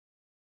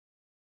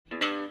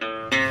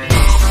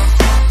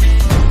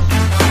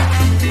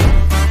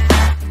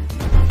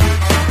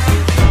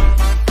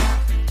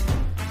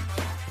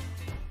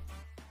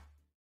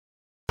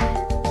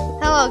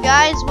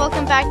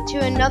welcome back to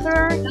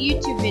another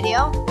YouTube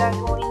video. We're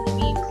going to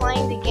be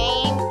playing the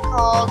game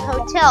called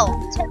Hotel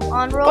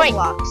on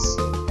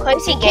Roblox.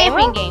 Crazy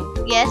camping game.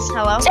 Yes,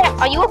 hello? Sam,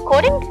 are you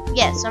recording?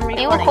 Yes, I'm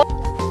recording.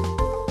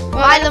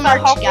 Buy the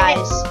merch, guys.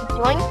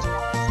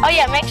 Oh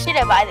yeah, make sure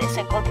to buy this.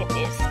 Like, look at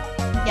this.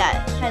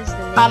 Yeah, it has the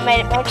name.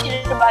 Make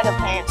sure to buy the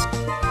pants.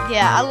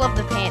 Yeah, I love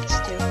the pants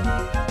too.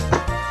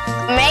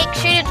 Make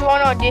sure to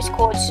join our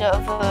Discord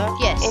server.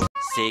 Yes.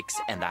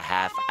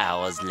 6.5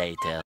 hours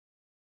later.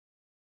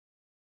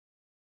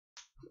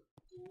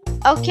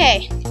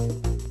 Okay.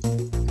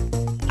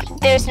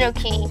 There's no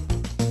key.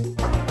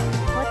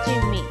 What do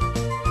you mean?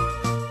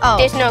 Oh.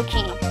 There's no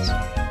keys.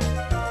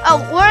 Oh,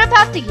 we're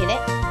about to get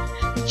it.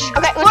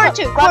 Okay, let's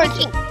go. Grab the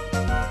key.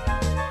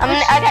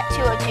 I got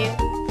 202.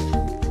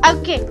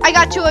 Okay, I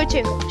got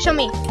 202. Show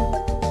me.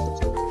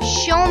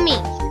 Show me.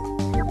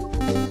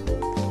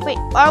 Wait,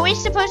 are we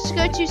supposed to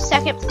go to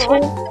second floor?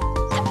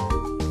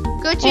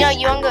 Go to. No,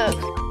 you're on the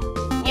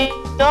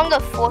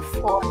 4th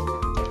floor.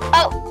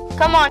 Oh,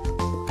 come on.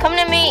 Come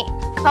to me.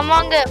 Come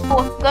on the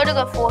 4th. Go to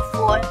the 4th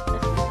floor.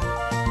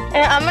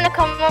 And I'm gonna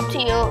come up to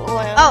you.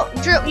 Oh,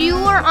 Drew, you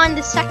were on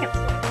the 2nd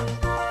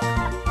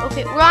floor.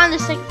 Okay, we're on the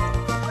 2nd floor.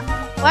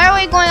 Why are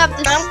we going up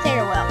the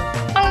stairwell?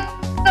 On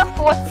the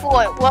 4th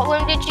floor. What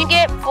room did you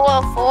get?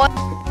 404?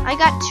 I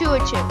got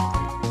 202.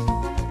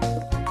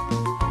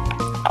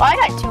 Oh, I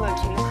got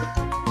 202.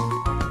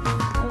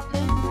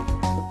 Okay.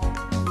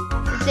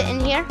 Is it in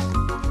here?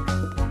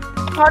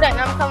 Hold on,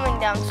 I'm coming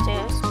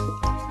downstairs.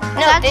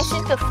 No, this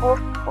is the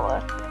 4th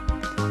floor.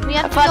 We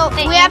have to go.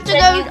 We have to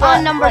go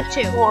on number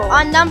 2.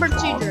 On number 2,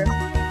 Drew.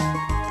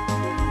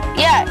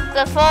 Yeah,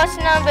 the first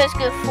number is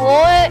the 4,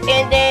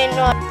 and then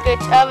the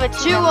other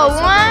 201,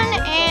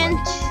 and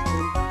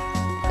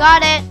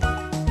got it.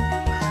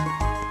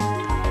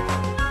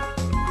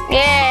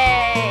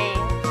 Yay!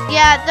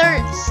 Yeah,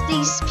 there's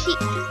these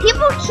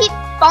people keep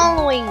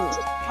following me.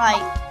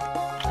 Like,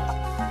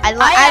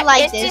 I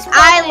like this.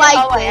 I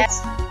like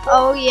this.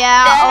 Oh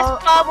yeah.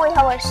 That's probably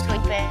how I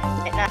sleep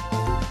at night.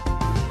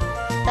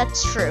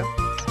 That's true.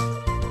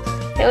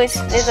 It's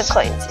a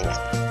crazy.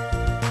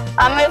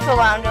 I move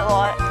around a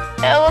lot.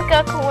 Oh, look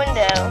out the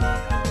window.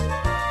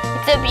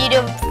 It's a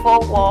beautiful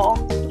wall.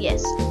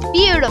 Yes,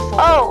 beautiful.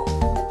 Oh.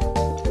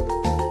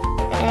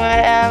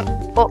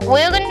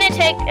 We're gonna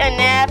take a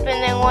nap and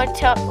then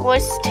we'll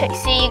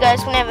see you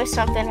guys whenever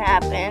something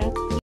happens.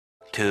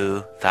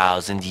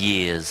 2,000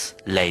 years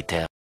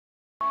later.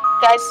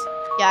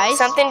 Guys,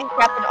 something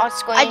happened on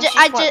screen. I just,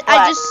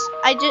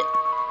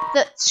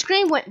 the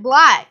screen went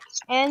black,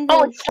 and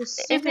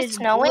is it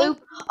snowing?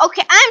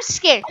 Okay, I'm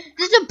scared.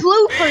 There's a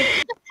blooper.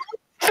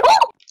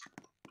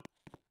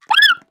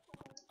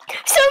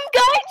 Some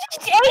guy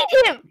just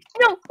ate him.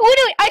 No,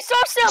 literally, I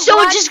saw some.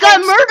 Someone just got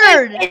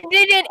murdered. And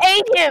then it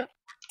ate him.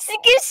 Some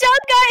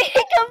guy ate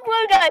the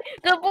blue guy.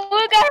 The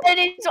blue guy had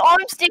his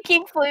arm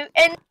sticking through,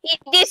 and he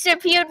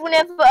disappeared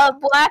whenever a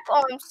black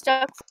arm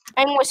stuck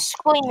and was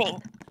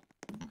screaming.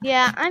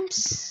 Yeah, I'm a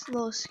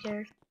little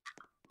scared.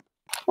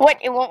 What?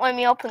 It won't let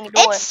me open the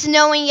door. It's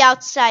snowing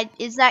outside.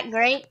 Is that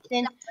great?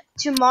 Then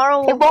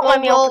tomorrow we'll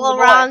roll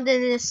around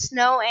in the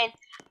snow and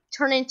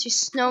turn into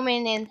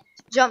snowmen and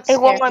jump scare.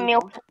 It won't let me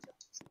open.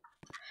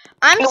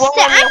 I'm getting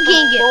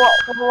it.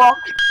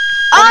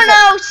 Oh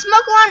no,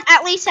 smoke alarm.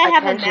 At least I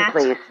have a match. Attention,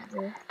 please.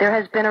 There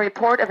has been a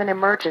report of an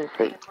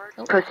emergency.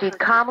 Proceed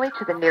calmly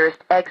to the nearest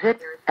exit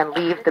and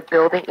leave the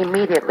building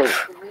immediately.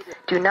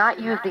 Do not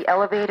use the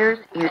elevators.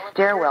 Use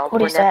stairwells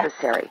where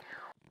necessary.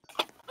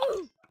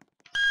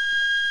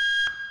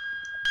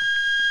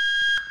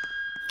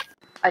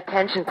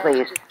 Attention,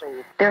 please.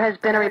 There has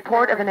been a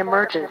report of an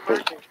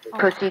emergency.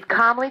 Proceed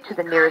calmly to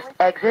the nearest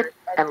exit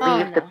and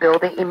leave the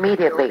building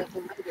immediately.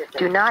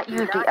 Do not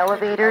use the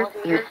elevators.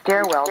 Use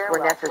stairwells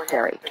where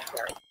necessary.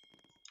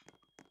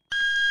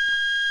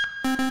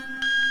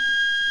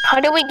 How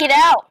do we get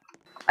out?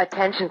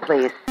 Attention,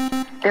 please.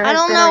 There I has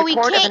don't been know. a We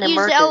report can't of an use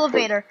the emergency.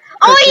 elevator.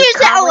 Oh, we use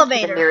the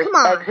elevator. Nearest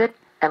Come on. exit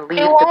and leave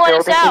the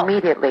building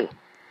immediately.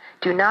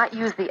 Do not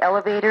use the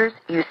elevators.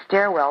 Use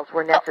stairwells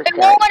where necessary. It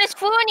won't let us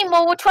through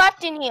anymore. We're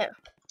trapped in here.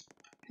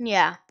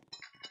 Yeah.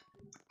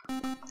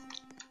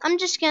 I'm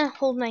just gonna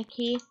hold my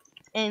key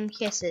and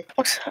kiss it.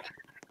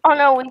 Oh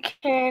no, we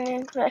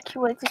can't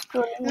evacuate this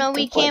building. No,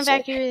 we can't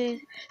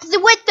evacuate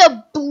it. With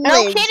the blizzard.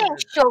 No kidding,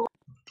 so.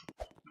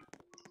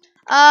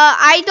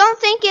 I don't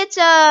think it's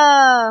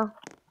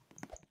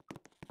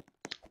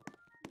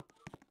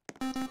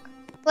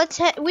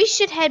we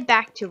should head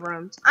back to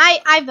rooms.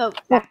 I vote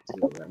back to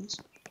the rooms.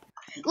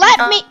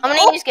 I'm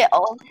gonna just get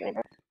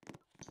elevator.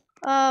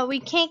 We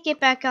can't get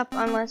back up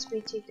unless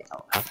we take the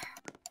elevator.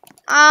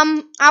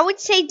 I would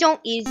say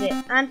don't use it.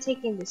 I'm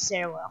taking the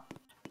stairwell.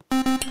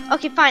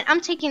 Okay, fine.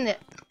 I'm taking the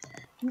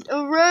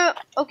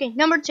okay,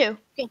 number 2.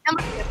 Okay,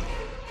 number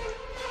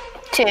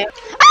 2. 2.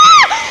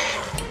 Ah!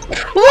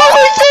 What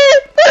was it?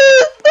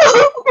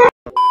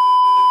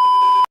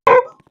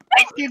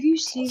 Did you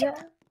see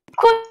that?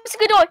 Close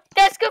the door.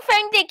 That's the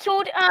thing they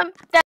killed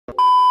that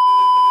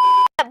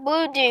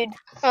blue dude.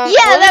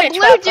 Yeah, that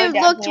blue dude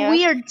looked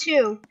weird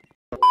too.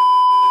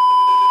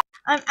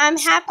 I'm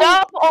happy.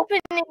 Stop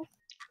opening.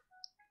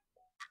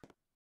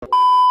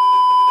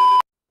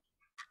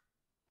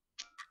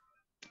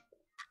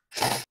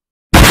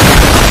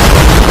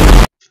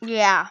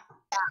 Yeah.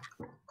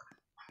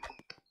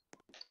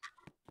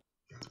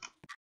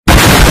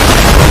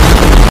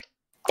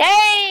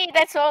 Hey,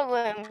 that's all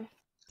of them.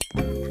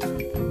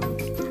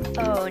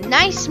 Oh,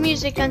 nice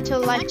music until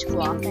lights go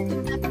off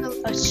and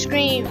a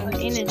scream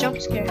in a jump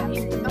scare on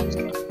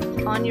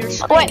your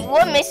screen. Wait,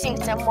 we're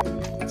missing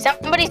someone.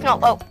 Somebody's not.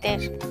 Oh,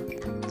 there's.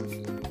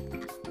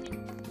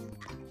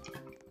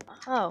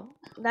 Oh,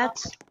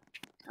 that's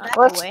not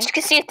Let's the way.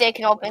 just see if they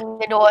can open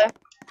the door.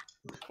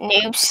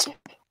 Noobs.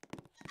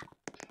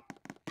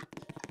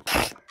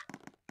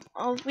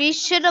 Oh, we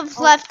should have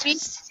left.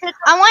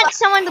 I want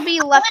someone to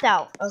be left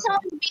out. Okay.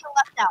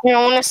 I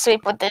want to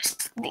sleep with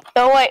this.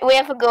 Oh wait, we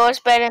have a girl's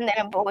bed and then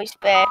a boy's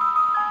bed.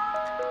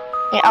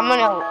 Yeah, I'm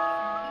gonna.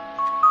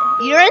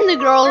 You're in the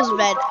girl's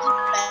bed.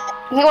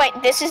 Wait,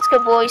 this is the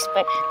boy's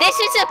bed. This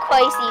is a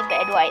crazy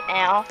bed right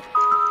now.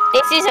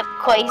 This is a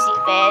crazy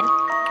bed.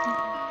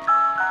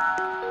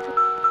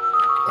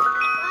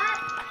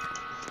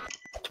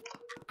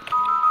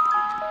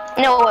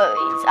 No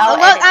worries. Oh,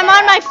 look, I'm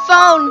on my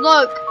phone.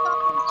 Look.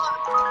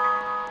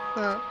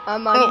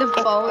 I'm on the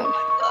phone.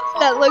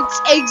 That looks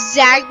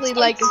exactly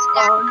like a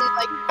phone.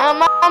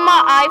 I'm on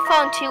my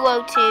iPhone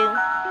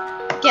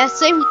 202. Yeah,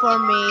 same for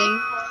me.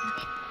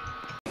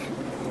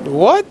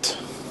 What?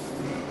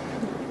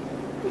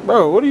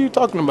 Bro, what are you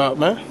talking about,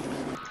 man?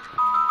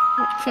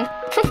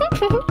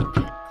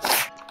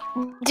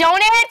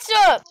 Don't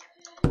answer!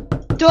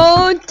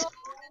 Don't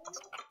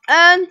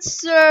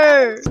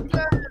answer.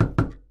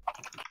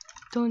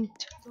 Don't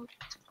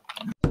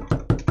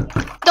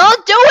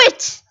do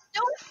it.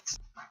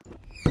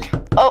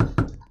 Oh.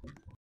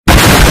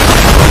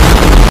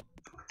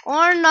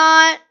 Or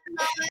not.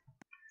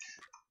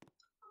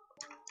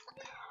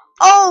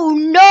 Oh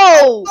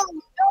no!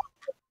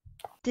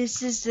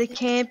 This is the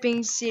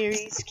camping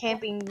series.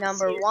 Camping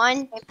number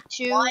 1,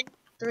 2,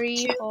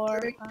 3,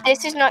 4. 5.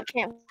 This is not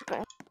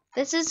camping.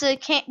 This is a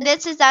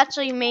This is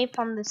actually made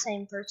from the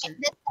same person.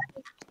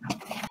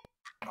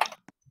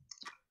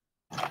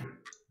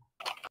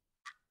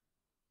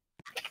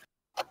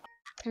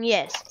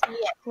 Yes.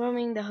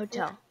 Roaming the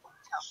hotel.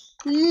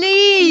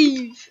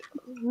 Leave!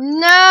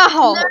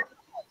 No!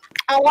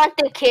 I want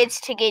the kids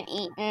to get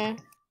eaten.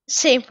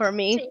 Same for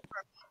me.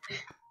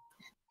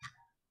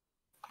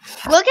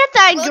 Look at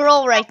that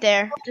girl right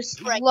there.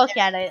 Just look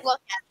at it.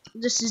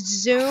 Just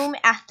zoom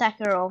at that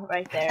girl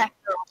right there.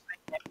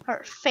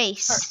 Her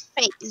face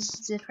is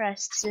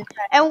depressed.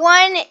 And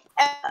one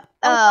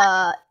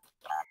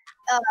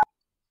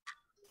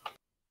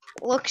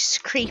looks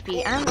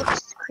creepy.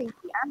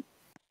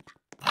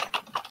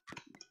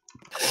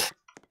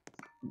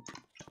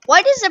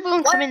 Why does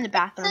everyone come in the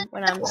bathroom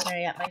when I'm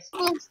staring at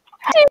myself?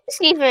 How is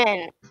this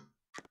even?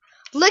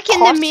 Look in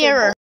the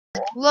mirror.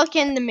 Look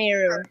in the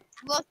mirror.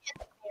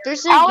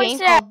 There's a game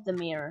called The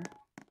Mirror.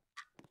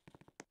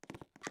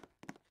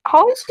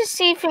 How is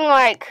this even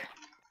like?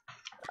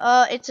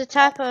 It's a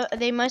type of.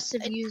 They must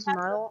have used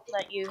model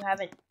that you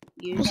haven't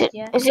used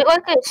yet. Is it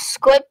like a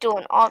script or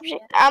an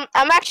object?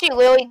 I'm actually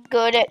really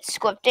good at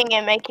scripting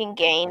and making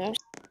games.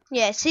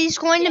 Yes, he's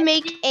going to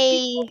make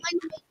a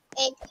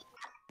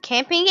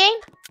camping game.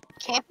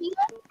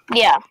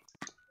 Yeah.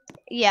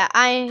 Yeah,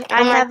 I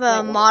have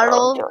a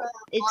model.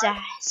 It's a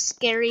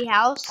scary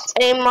house.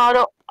 A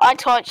model. I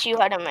taught you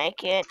how to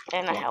make it,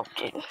 and I helped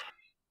you.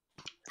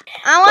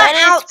 I want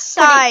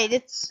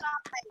outside.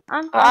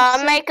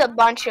 I make a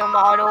bunch of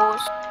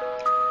models.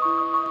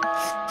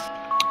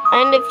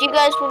 And if you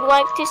guys would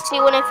like to see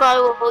when if I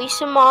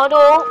release a model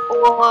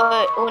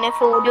or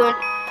whenever we're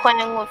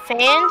playing with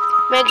fans,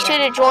 make sure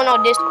to join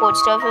our Discord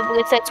server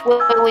because that's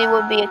where we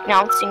will be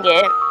announcing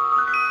it.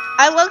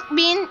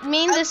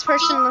 Me and this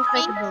person look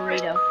like a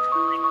burrito.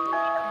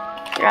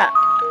 Yeah.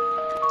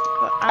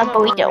 I'm a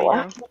burrito.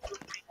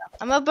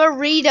 I'm a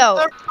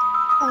burrito.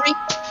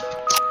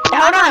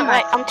 Hold on,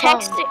 wait, I'm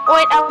texting.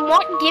 Wait,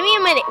 give me a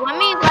minute. Let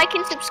me like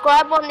and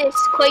subscribe on this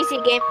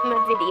crazy gamer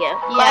video.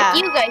 Yeah. Like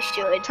you guys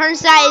should. Turns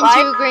that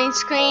into a green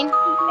screen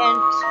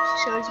and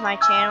shows my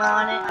channel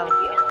on it. That would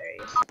be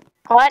hilarious.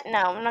 What? No,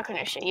 I'm not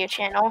gonna show your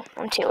channel.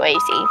 I'm too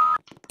lazy.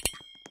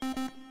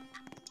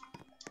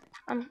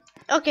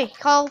 Okay,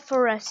 call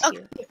for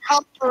rescue.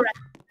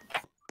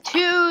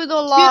 To the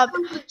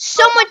lobby.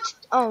 So much.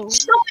 Oh.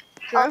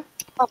 Sure.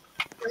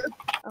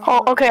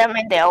 Oh, okay, I'm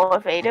in the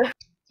elevator.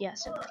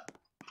 Yes.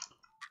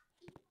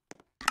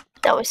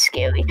 That was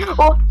scary.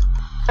 Oh,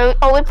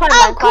 are we playing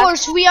Minecraft? Of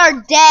course, we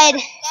are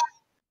dead.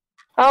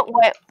 Oh,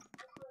 wait.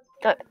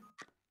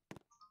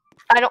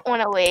 I don't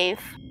want to leave.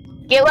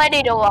 Get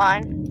ready to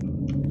run.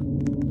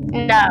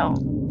 No.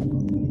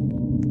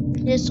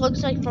 This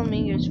looks like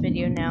Flamingo's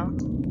video now,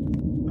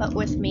 but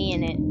with me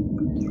in it.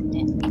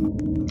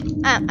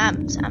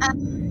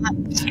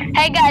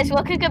 Hey guys,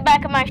 welcome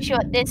back at my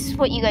short. This is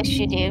what you guys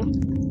should do.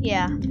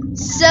 Yeah.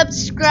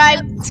 Subscribe.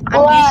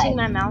 I'm using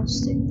my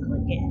mouse to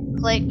click it.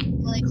 Click.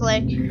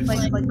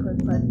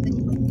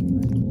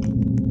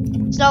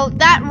 So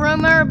that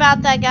rumor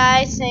about that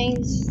guy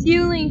saying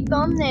stealing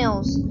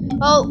thumbnails.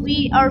 Oh,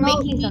 we are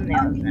making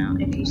thumbnails now.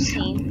 If you've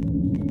seen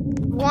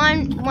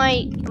my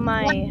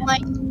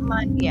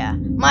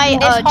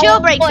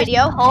jailbreak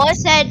video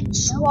said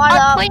SWAT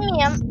up.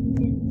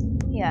 Premium.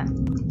 Yeah.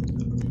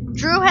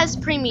 Drew has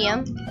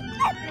premium.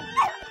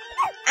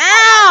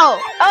 Ow!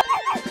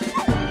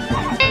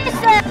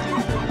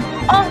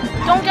 Oh,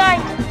 don't die.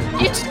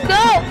 Just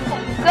go.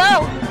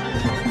 Go.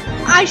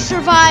 I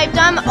survived.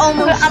 I'm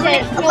almost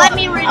dead. Let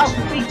me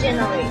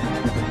regenerate.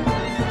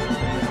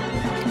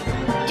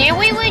 Did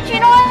we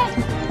regenerate?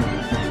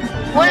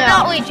 We're No.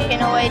 not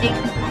regenerating.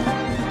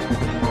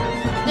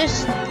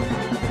 Just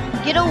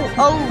get a.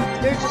 Oh,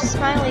 there's a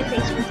smiley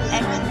face with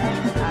X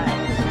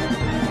eyes.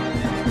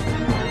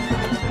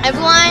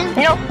 Everyone,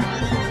 You know,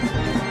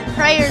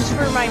 prayers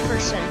for my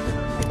person.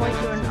 I'm going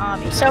through an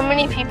obby. so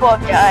many people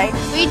have died.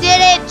 We did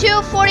it.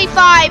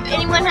 2:45.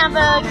 Anyone have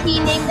a key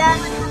name that?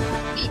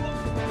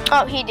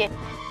 Oh, he did.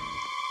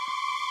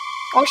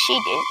 Oh, she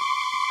did.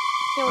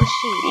 It was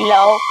she.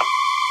 Low.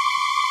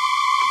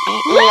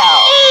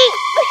 Low.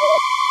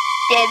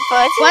 Dead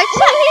person. What's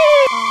that?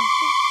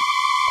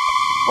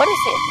 What is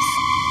this?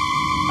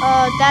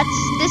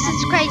 This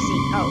is crazy.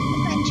 Oh,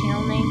 my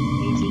channel name,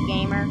 Crazy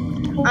Gamer.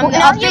 I'm the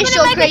Are you gonna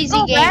official make it Crazy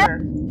go back? Gamer.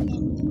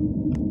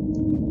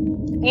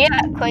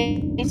 Yeah,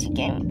 crazy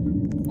game.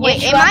 Wait,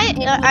 Which am one I?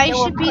 did I you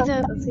should be work the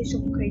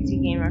official Crazy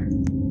Gamer.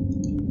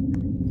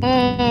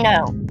 on?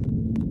 No.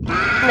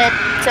 That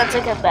sounds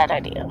like a bad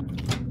idea.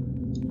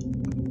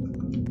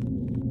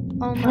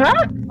 Oh my.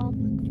 Huh?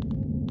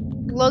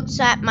 Looks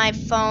at my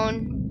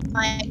phone.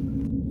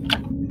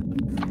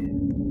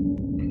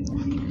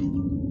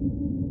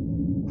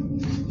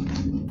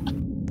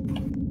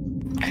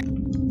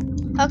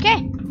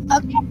 Okay.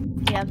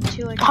 We have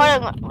two.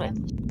 Hold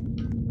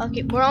on.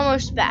 Okay, we're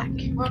almost back.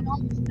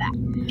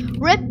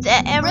 Rip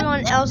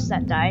everyone else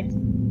that died.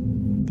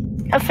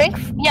 I think,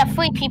 yeah,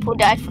 3 people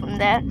died from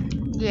that.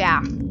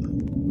 Yeah.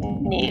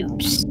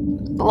 News.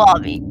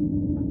 Lobby.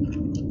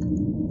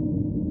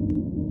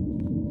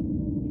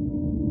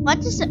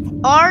 What does it?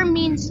 R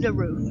means the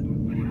roof.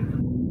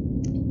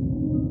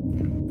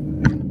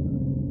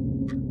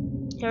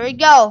 Here we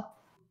go.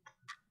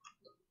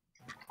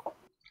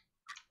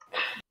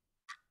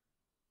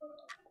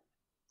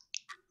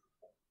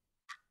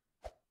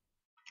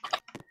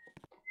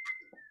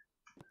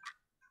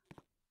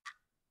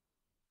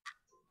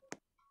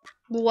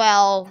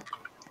 Well,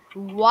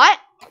 what?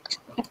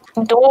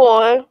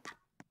 Door.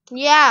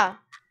 Yeah.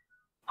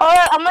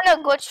 Alright, I'm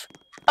gonna glitch.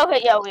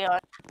 Okay, yeah, we are.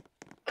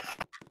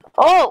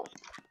 Oh.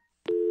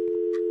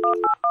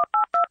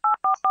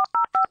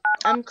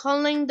 I'm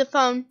calling the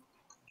phone.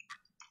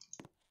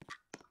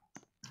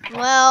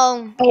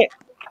 Well,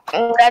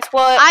 That's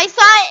what. I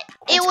thought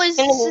it It's was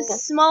gonna be- a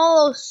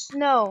small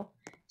snow,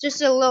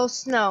 just a little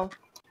snow.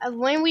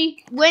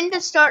 When the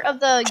start of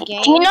the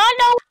game. Do you not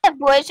know what a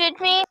blizzard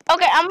means?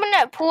 Okay, I'm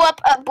gonna pull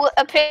up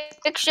a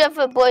picture of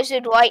a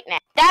blizzard right now.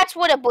 That's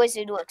what a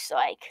blizzard looks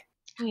like.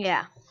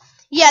 Yeah,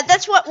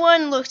 that's what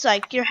one looks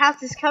like. Your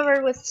house is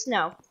covered with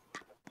snow.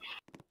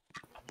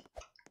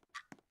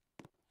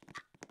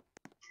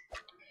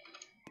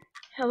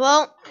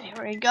 Well,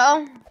 here we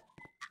go.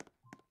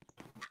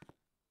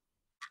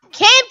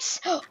 Camps.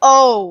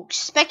 Oh,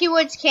 Specky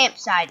Woods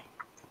campsite.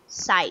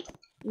 Site,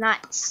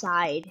 not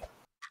side.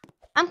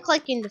 I'm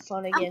clicking the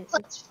phone again.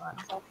 It's fun.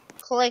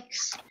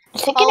 Clicks.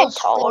 Is it getting Calls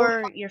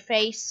taller? for your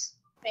face.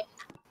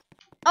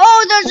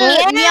 Oh, there's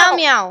a Meow. meow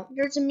meow.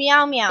 There's a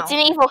meow meow. It's an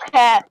evil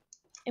cat.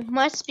 It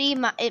must be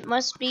my. It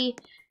must.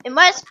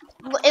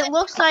 It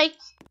looks like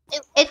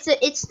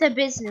it's the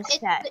business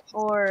cat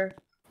or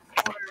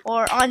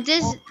on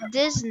Disney.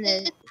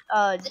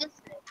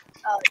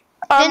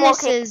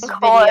 Dennis's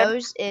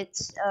videos,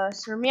 it's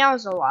Sir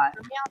Meows a lot,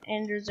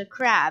 and there's a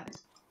crab.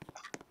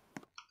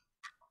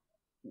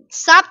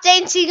 Stop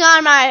dancing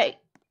on my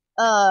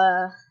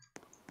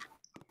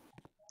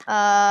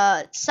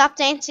stop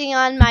dancing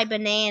on my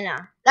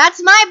banana.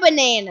 That's my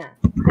banana.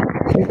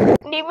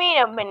 What do you mean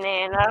a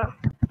banana?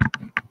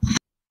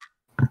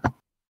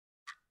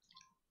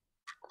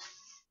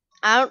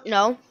 I don't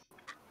know.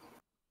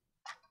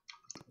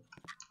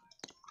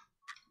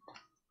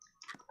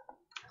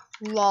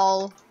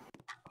 Lol.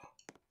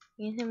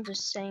 Me and him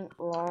just saying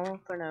lol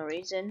for no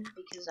reason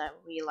because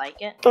we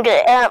like it.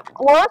 Okay,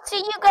 we'll see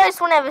you guys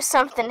whenever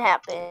something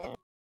happens.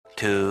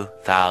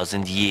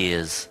 2,000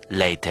 years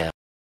later.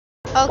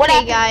 What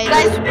Okay,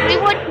 happened?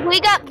 guys. We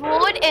got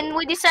bored and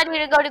we decided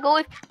to go to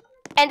golf.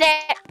 And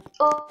then,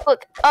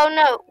 look, oh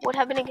no, what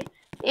happened again?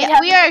 Yeah,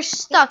 we are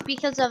stuck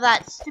because of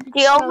that stupid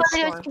The overlay was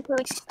snowstorm.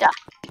 completely stuck.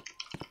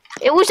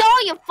 It was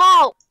all your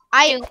fault.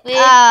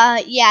 Yeah,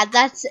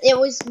 it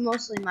was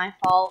mostly my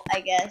fault, I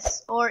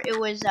guess. Or it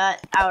was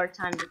our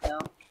time to go.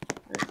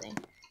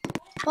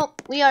 Well,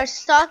 we are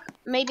stuck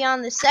maybe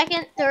on the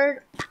second,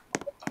 third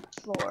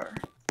floor.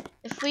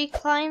 If we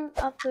climb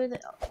up through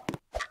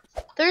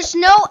there's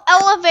no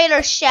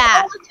elevator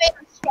shaft.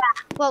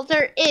 Well,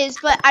 there is,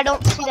 but I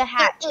don't see the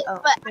hatch. Oh,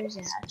 there's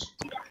a hatch.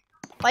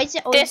 Why is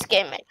it always... This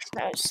game makes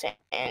no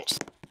sense.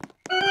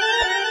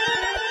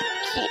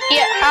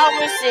 Yeah, how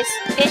is this?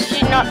 This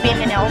should not be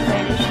an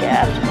elevator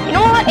shaft. You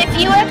know what? If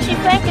you actually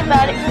think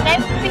about it,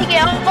 maybe the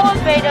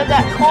elevator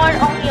got caught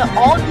on your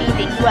RV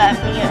that you have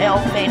in your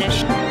elevator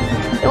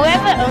shaft.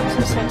 Whoever owns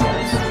this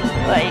house,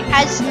 like,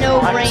 Has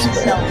no brain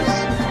cells.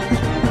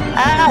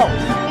 Ow!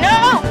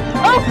 No!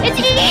 Oh, it's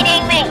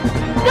eating me!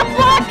 The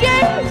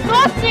blocker!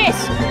 Stop this!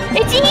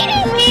 It's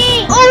eating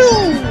me!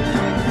 Oh!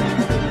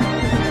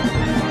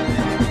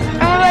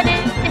 I'm ready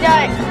to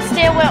die.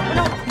 Stay well.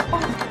 No.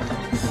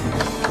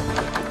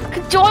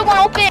 Door won't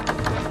open.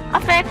 I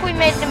think we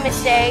made the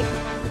mistake.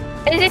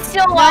 Is it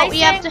still No, lighting? we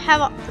have to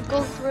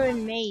go through a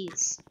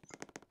maze.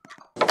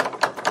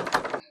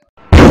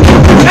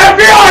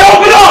 FBI,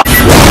 open up!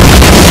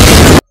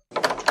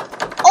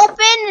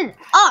 Open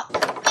up!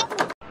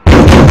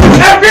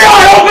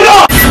 FBI, open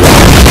up!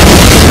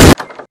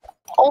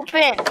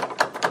 Open.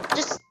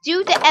 Just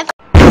do the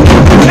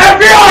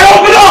FBI,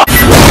 open up!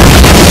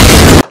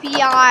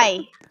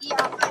 FBI.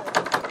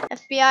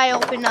 FBI,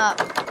 open up.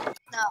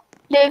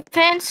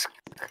 Defense.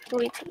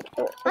 Wait.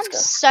 I'm Let's go.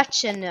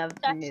 such a noob.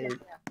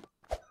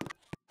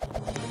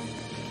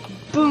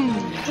 Boom.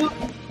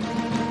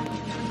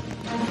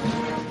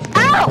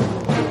 Ow!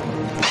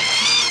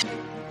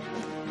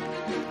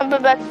 I'm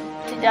about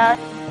to die.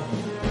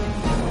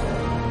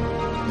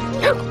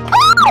 Oh!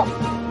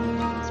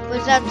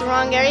 Was that the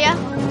wrong area?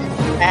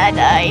 I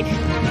died.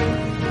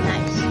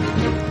 Nice.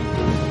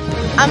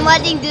 I'm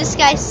letting this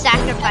guy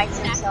sacrifice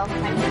himself.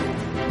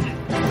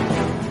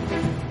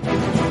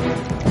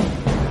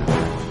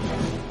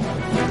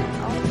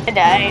 I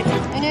died.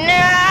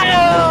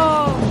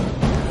 No!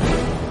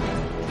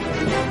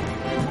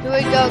 Here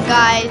we go,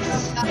 guys.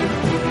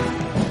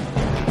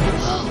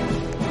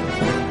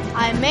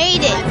 I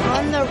made it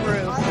on the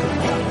roof.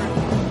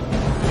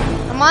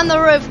 I'm on the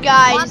roof,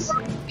 guys.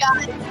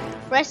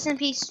 Rest in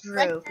peace,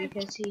 Drew,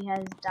 because he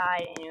has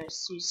died and it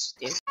was too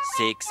stupid.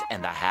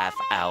 6.5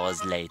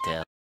 hours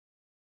later.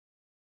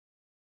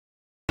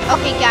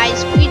 Okay,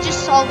 guys, we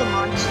just saw the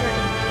monster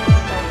and he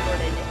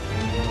teleported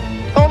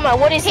it. Oh my,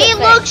 what is He it?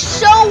 looks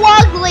so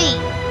ugly!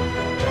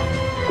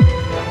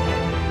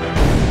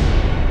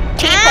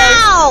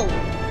 Ow!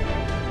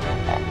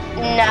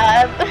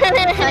 No.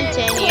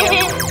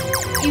 Continue.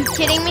 You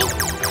kidding me?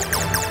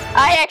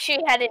 I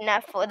actually had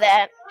enough for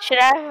that. Should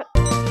I?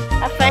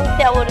 I think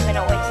that would have been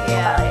a waste of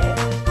time.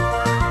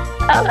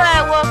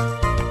 Okay, well,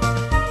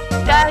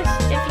 guys,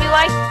 if you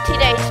liked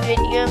today's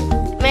video,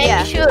 make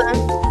sure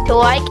to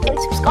like and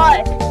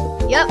subscribe.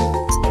 Yep.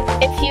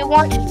 If you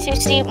want to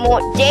see more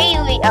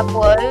daily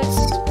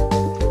uploads,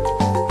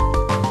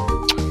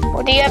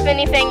 well, do you have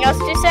anything else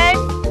to say?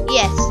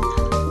 Yes.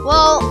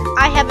 Well,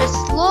 I have a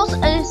small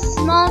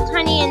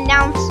tiny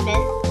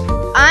announcement.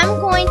 I'm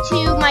going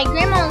to my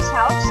grandma's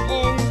house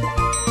in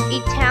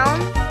a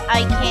town.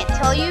 I can't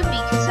tell you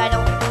because I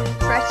don't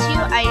trust you.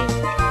 I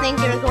think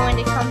you're going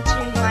to come to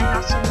my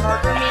house and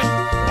murder me.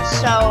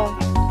 So,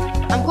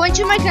 I'm going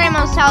to my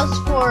grandma's house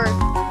for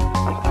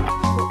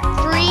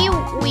 3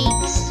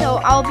 weeks. So,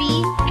 I'll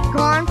be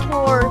gone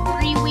for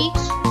 3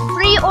 weeks.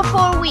 3 or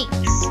 4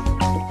 weeks.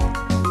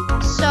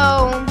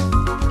 So,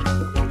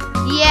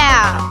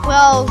 yeah.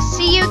 Well,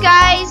 see you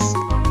guys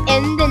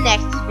in the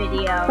next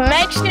video.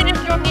 Make sure to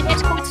join your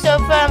Discord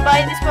server and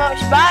buy this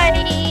merch.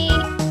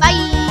 Bye!